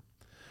important.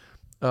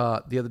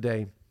 The other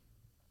day,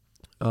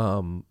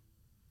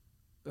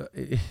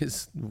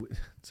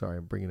 sorry,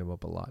 I'm bringing him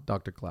up a lot.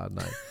 Dr. Cloud and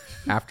I,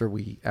 after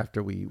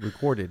we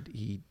recorded,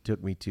 he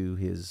took me to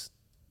his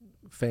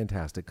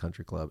fantastic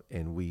country club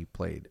and we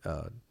played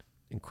an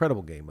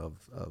incredible game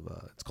of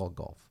it's called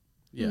golf.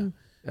 Yeah.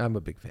 I'm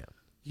a big fan.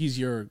 He's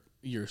your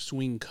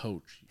swing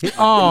coach. He's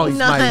Not-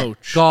 my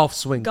Coach. golf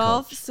swing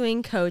Golf coach.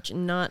 swing coach,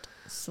 not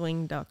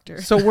swing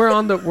doctor. So we're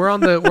on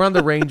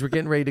the range. We're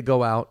getting ready to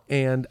go out,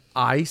 and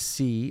I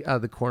see out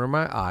of the corner of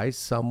my eye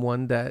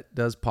someone that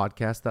does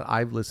podcasts that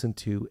I've listened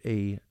to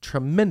a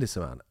tremendous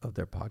amount of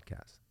their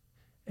podcasts,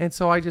 and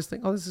so I just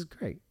think, oh, this is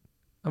great.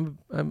 I'm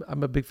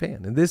a big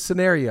fan. In this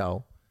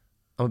scenario,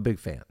 I'm a big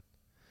fan.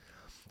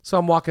 So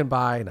I'm walking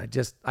by, and I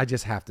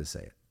just have to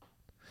say it.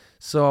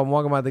 So I'm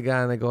walking by the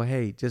guy, and I go,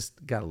 hey,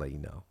 just gotta let you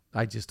know,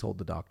 I just told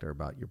the doctor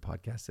about your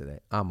podcast today.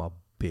 I'm a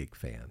big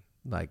fan,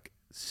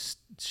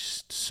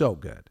 so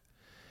good.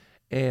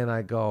 And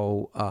I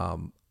go,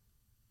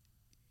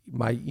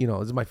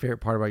 this is my favorite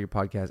part about your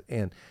podcast.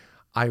 And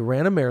I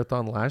ran a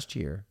marathon last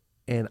year,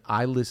 and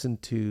I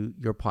listened to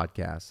your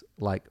podcast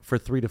for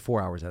 3 to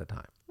 4 hours at a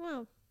time,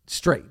 Wow.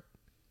 straight.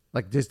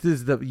 This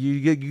is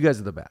you guys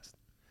are the best.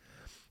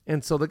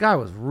 And so the guy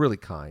was really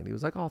kind. He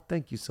was like, oh,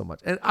 thank you so much.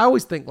 And I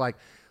always think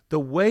the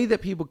way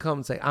that people come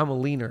and say, I'm a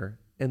leaner,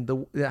 and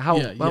how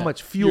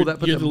much fuel You're that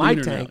puts the in my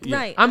leaner now. tank. Yeah.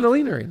 Right. I'm the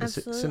leaner in this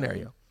Absolutely.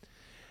 scenario.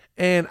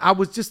 And I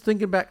was just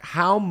thinking back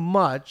how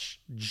much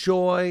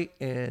joy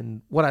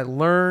and what I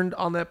learned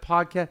on that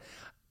podcast.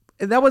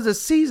 And that was a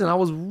season I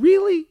was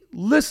really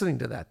listening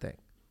to that thing.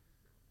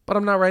 But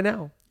I'm not right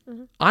now.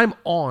 Mm-hmm. I'm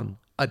on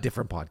a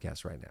different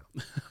podcast right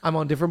now. I'm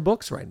on different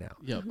books right now.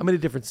 Yep. I'm in a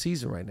different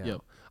season right now.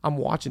 Yep. I'm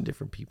watching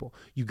different people.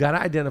 You got to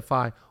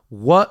identify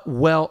what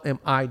well am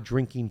I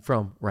drinking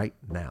from right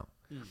now.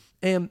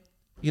 And,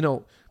 you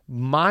know,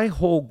 my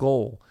whole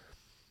goal,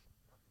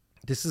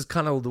 this is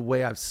kind of the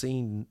way I've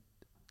seen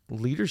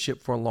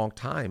leadership for a long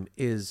time,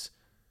 is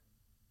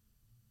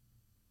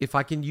if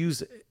I can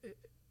use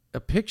a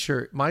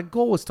picture, my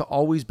goal is to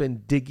always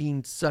been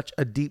digging such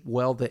a deep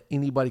well that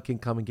anybody can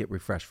come and get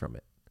refreshed from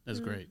it. That's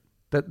great.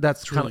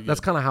 That's kind really of, that's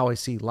good. kind of how I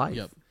see life.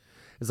 Yep.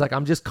 It's like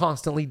I'm just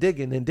constantly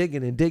digging and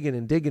digging and digging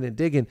and digging and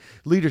digging.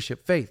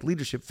 Leadership, faith,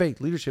 leadership,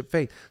 faith, leadership,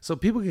 faith. So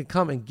people can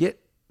come and get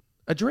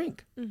a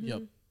drink.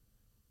 Yep.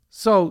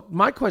 So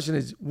my question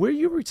is, where are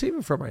you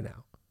receiving from right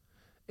now?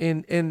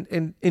 And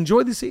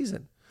enjoy the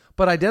season,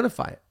 but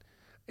identify it.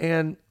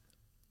 And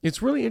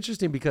it's really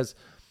interesting because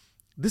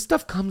this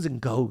stuff comes and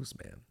goes,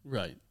 man.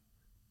 Right.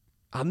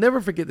 I'll never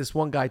forget this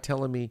one guy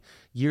telling me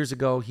years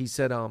ago. He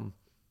said, I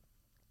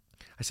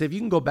said, if you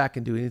can go back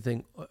and do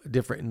anything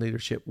different in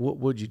leadership, what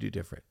would you do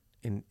different?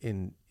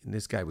 And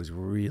this guy was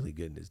really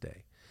good in his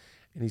day.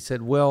 And he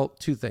said, well,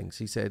 two things.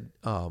 He said,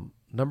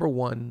 number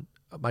one,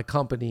 my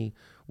company,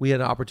 we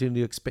had an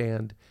opportunity to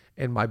expand,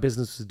 and my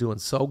business was doing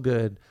so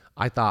good.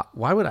 I thought,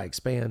 why would I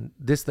expand?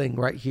 This thing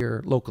right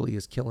here locally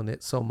is killing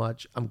it so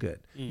much. I'm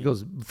good. He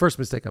goes, first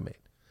mistake I made.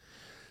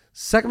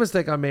 Second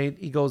mistake I made,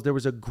 he goes, there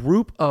was a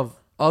group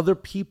of other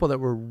people that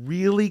were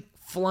really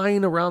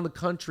flying around the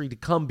country to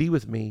come be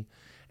with me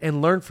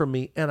and learn from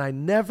me. And I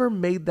never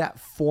made that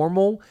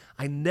formal.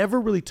 I never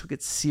really took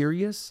it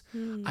serious.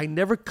 I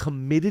never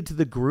committed to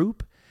the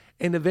group.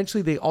 And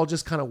eventually they all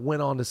just kind of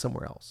went on to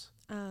somewhere else.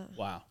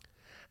 Wow.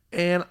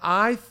 And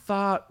I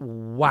thought,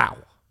 wow,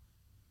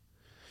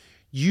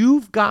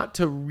 you've got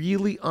to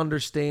really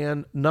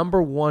understand,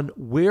 number one,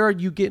 where are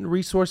you getting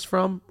resource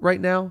from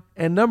right now?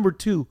 And number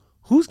two,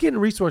 who's getting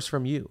resource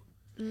from you?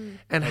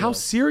 And how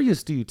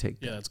serious do you take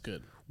that? Yeah, that's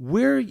good.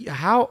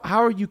 How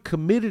are you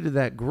committed to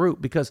that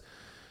group? Because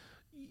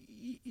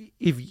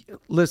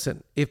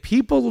if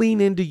people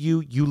lean into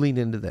you, you lean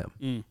into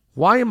them.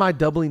 Why am I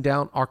doubling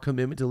down our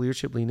commitment to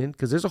leadership lean in?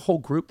 Because there's a whole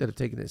group that have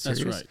taken it serious.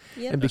 That's right.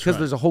 Yep. And That's because right.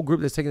 there's a whole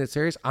group that's taking it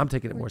serious, I'm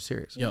taking it more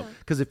serious. Yep.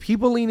 Because if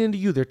people lean into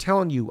you, they're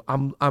telling you,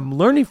 I'm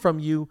learning from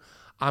you,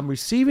 I'm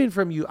receiving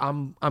from you,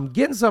 I'm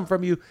getting some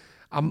from you,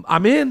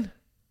 I'm in.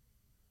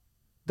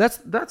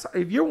 That's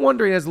if you're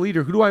wondering as a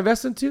leader, who do I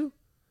invest into?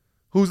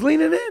 Who's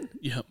leaning in?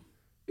 Yep.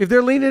 If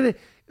they're leaning in,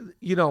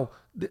 you know,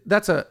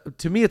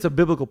 to me, it's a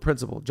biblical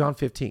principle. John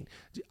 15.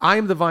 I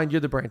am the vine,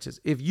 you're the branches.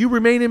 If you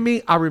remain in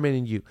me, I'll remain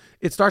in you.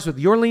 It starts with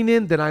your lean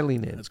in, then I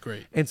lean in. That's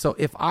great. And so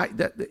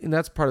and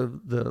that's part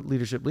of the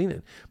leadership lean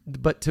in.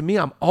 But to me,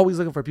 I'm always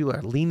looking for people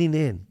that are leaning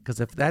in, because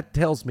if that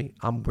tells me,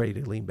 I'm ready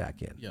to lean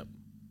back in. Yep.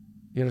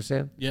 You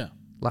understand? Yeah.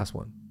 Last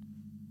one.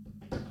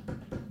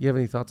 You have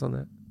any thoughts on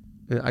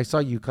that? I saw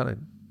you kind of.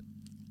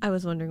 I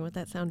was wondering what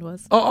that sound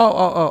was.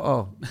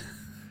 Oh.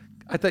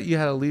 I thought you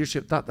had a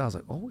leadership thought. I was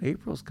like, oh,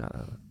 April's got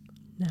a.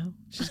 No.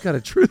 She's got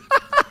a truth.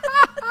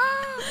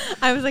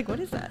 I was like, what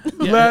is that?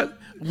 Yeah.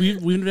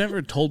 We've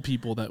never told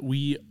people that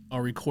we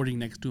are recording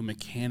next to a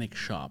mechanic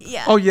shop.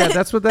 Yeah. Oh yeah,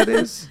 that's what that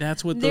is.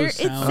 That's what There, those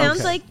it sounds. sounds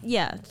Okay.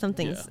 like,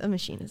 something's Yeah. a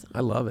machine is on. I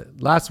love it.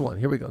 Last one.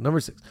 Here we go. Number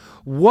 6.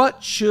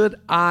 What should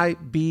I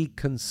be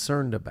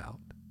concerned about?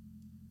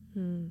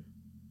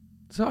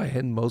 That's how I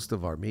end most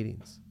of our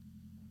meetings.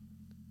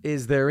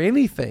 Is there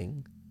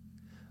anything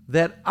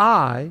that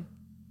I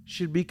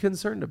should be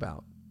concerned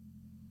about?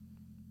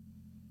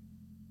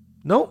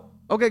 No?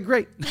 Okay,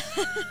 great.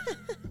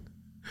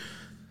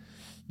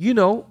 You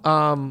know,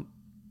 I'm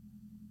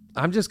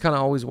just kind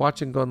of always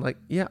watching going like,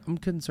 yeah, I'm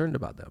concerned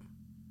about them.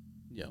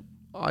 Yep.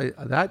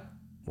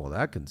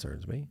 That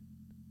concerns me.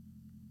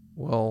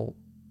 Well,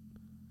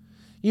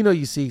 you know,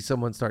 you see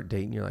someone start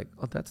dating, you're like,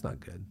 oh, that's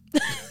not good.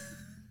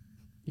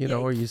 You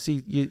know, or you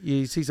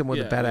see someone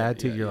with a bad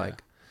attitude, you're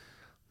like,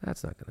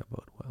 that's not going to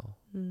bode well.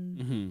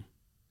 Mm-hmm.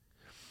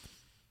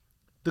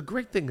 The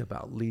great thing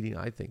about leading,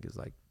 I think, is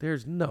like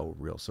there's no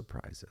real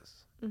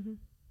surprises. Mm-hmm.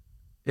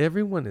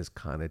 Everyone is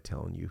kind of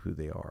telling you who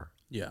they are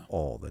Yeah.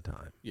 all the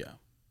time. Yeah.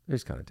 They're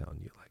just kind of telling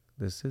you like,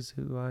 this is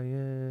who I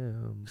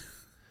am.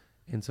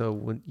 And so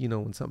when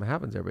something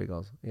happens, everybody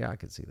goes, yeah, I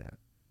can see that.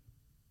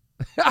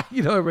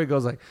 Everybody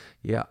goes like,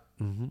 yeah,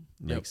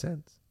 makes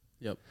sense.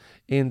 Yep.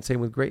 And same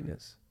with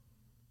greatness.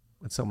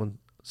 When someone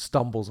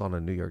stumbles on a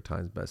New York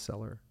Times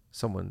bestseller,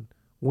 someone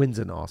wins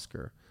an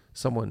Oscar,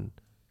 someone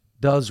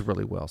does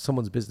really well,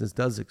 someone's business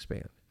does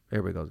expand,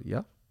 everybody goes,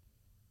 yeah,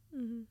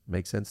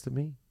 makes sense to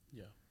me.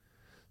 Yeah.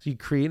 So you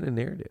create a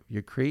narrative.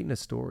 You're creating a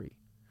story.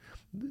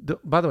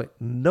 By the way,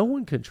 no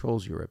one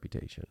controls your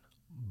reputation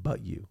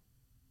but you.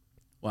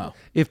 Wow.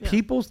 If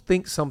people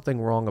think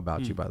something wrong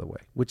about you, by the way,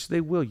 which they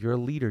will, you're a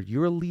leader.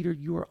 You're a leader.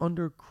 You are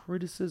under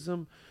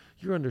criticism.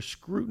 You're under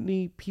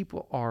scrutiny.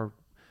 People are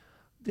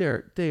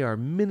they are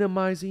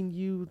minimizing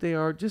you. They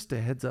are, just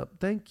a heads up.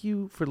 Thank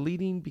you for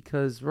leading,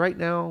 because right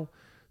now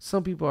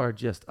some people are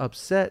just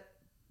upset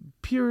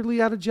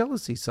purely out of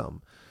jealousy.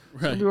 Some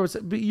Right. people are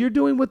upset, but you're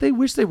doing what they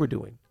wish they were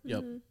doing.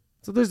 Yep.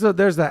 So there's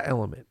that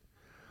element.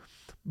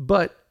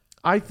 But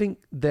I think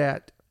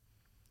that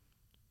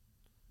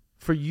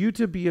for you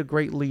to be a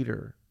great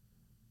leader,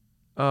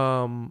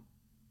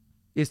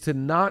 is to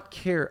not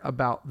care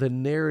about the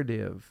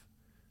narrative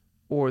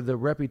or the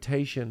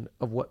reputation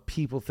of what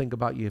people think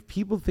about you. If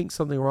people think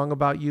something wrong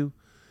about you,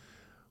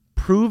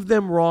 prove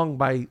them wrong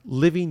by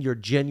living your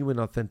genuine,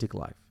 authentic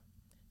life.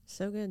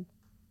 So good.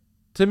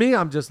 To me,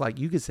 I'm just like,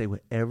 you can say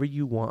whatever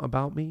you want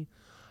about me.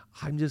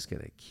 I'm just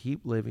going to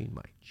keep living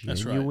my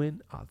That's right.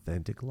 genuine,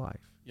 authentic life.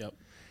 Yep.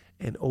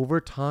 And over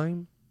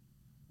time,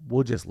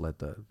 we'll just let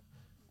the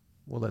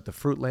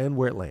fruit land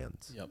where it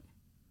lands. Yep.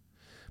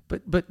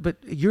 But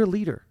you're a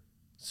leader.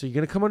 So you're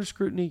going to come under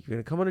scrutiny. You're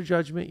going to come under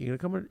judgment. You're going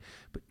to come under,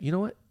 but you know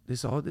what?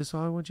 This is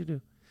all I want you to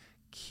do.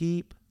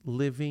 Keep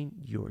living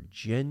your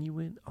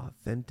genuine,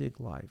 authentic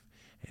life.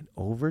 And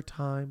over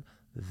time,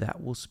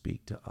 that will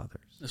speak to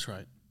others. That's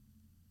right.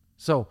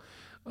 So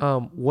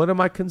what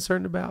am I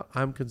concerned about?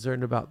 I'm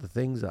concerned about the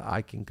things that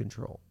I can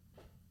control.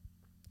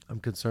 I'm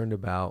concerned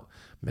about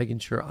making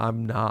sure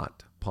I'm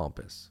not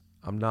pompous.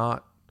 I'm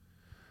not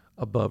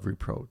above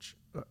reproach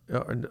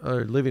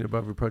or living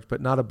above reproach,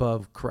 but not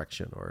above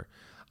correction. Or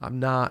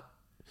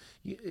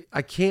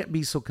I can't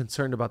be so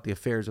concerned about the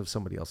affairs of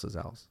somebody else's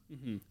house.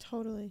 Mm-hmm.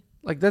 Totally.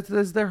 Like that's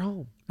their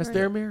home. That's Right.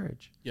 their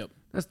marriage. Yep.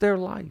 That's their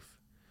life.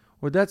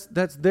 Or that's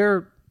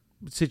their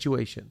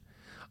situation.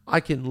 I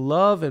can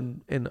love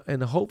and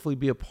hopefully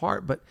be a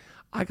part, but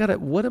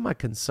what am I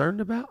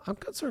concerned about? I'm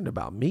concerned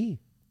about me.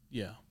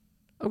 Yeah.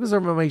 I'm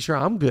concerned about making sure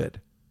I'm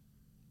good.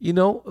 You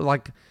know,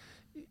 like,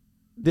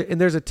 and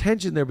there's a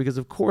tension there because,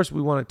 of course,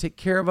 we want to take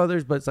care of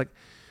others, but it's like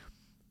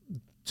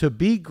to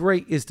be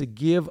great is to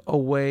give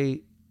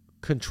away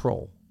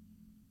control.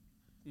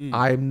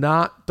 I'm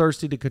not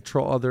thirsty to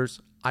control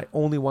others. I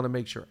only want to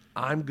make sure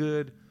I'm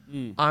good,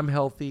 I'm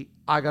healthy,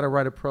 I got a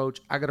right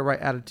approach, I got a right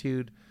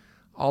attitude.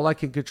 All I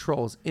can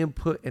control is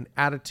input and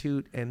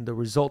attitude, and the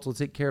results will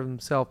take care of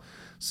themselves.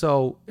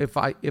 So if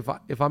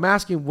I'm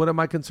asking what am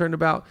I concerned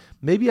about,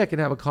 maybe I can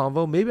have a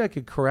convo, maybe I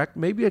can correct,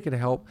 maybe I can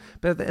help.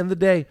 But at the end of the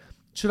day,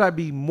 should I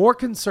be more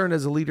concerned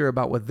as a leader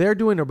about what they're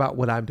doing or about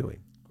what I'm doing?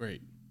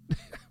 Great.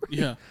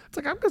 Yeah. It's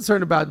like I'm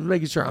concerned about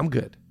making sure I'm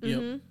good.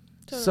 Yep.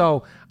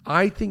 So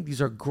I think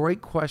these are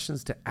great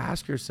questions to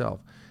ask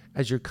yourself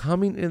as you're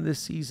coming in this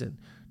season.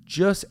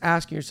 Just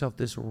asking yourself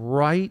this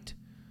right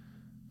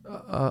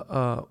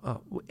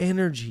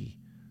energy,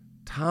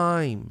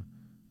 time.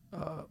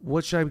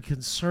 What should I be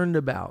concerned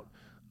about?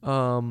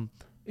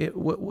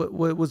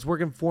 What was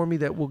working for me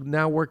that will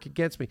now work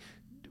against me?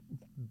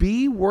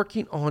 Be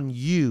working on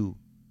you.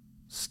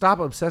 Stop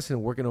obsessing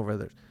and working over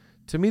others.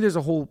 To me, there's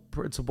a whole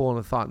principle and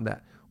a thought in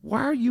that.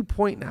 Why are you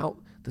pointing out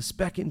the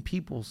speck in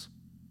people's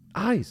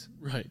eyes?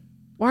 Right.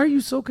 Why are you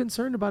so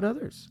concerned about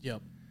others?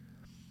 Yep.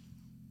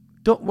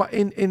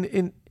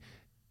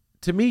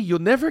 To me, you'll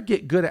never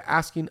get good at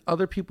asking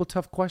other people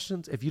tough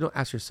questions if you don't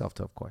ask yourself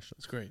tough questions.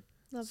 That's great.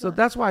 Love So that.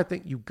 that's why I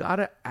think you got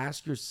to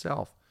ask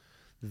yourself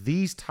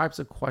these types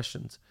of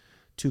questions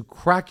to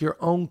crack your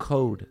own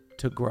code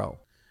to grow.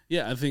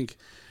 Yeah, I think,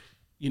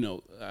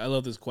 I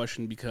love this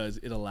question because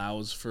it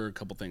allows for a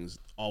couple things.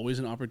 Always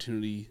an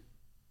opportunity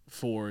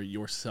for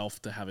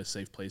yourself to have a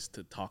safe place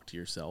to talk to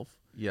yourself.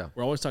 Yeah.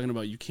 We're always talking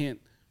about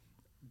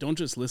don't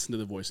just listen to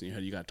the voice in your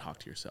head. You got to talk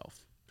to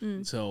yourself.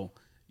 So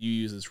you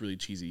use this really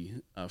cheesy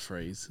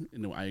phrase,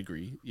 and I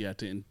agree. You have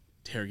to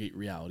interrogate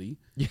reality.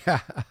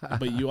 Yeah.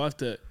 But you have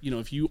to,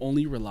 if you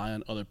only rely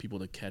on other people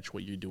to catch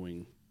what you're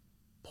doing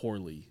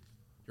poorly,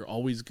 you're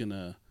always going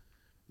to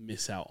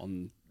miss out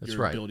on That's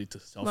your right. ability to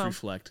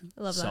self-reflect,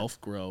 I love that.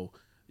 self-grow.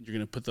 You're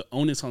going to put the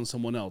onus on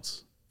someone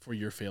else for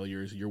your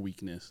failures, your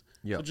weakness.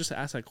 Yep. So just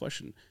ask that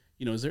question.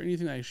 Is there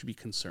anything I should be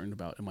concerned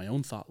about in my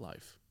own thought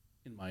life,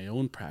 in my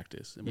own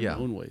practice, in my Yeah.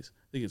 own ways?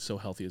 I think it's so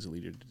healthy as a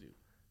leader to do.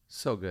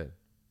 So good.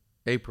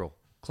 April,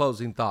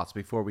 closing thoughts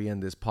before we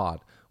end this pod.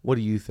 What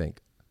do you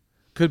think?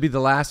 Could be the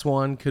last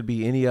one, could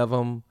be any of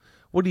them.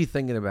 What are you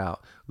thinking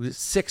about?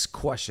 6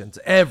 questions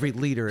every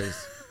leader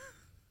is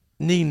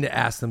needing to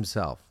ask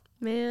themselves.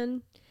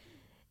 Man,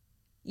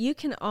 you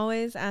can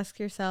always ask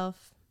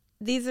yourself.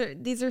 These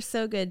are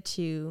so good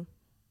to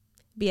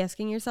be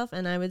asking yourself,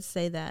 and I would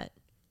say that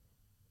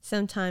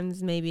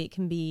sometimes maybe it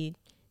can be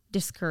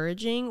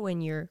discouraging when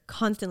you're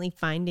constantly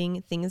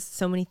finding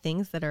so many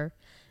things that are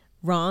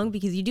wrong,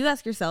 because you do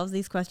ask yourselves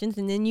these questions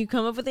and then you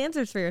come up with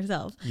answers for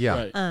yourself.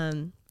 Yeah.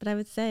 Right. But I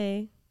would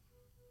say,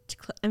 to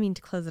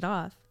close it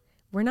off,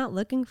 we're not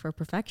looking for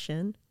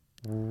perfection.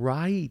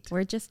 Right.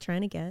 We're just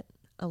trying to get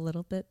a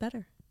little bit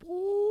better.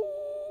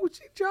 Ooh,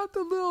 she dropped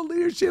a little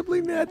leadership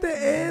lean at the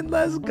end.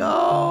 Let's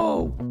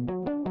go.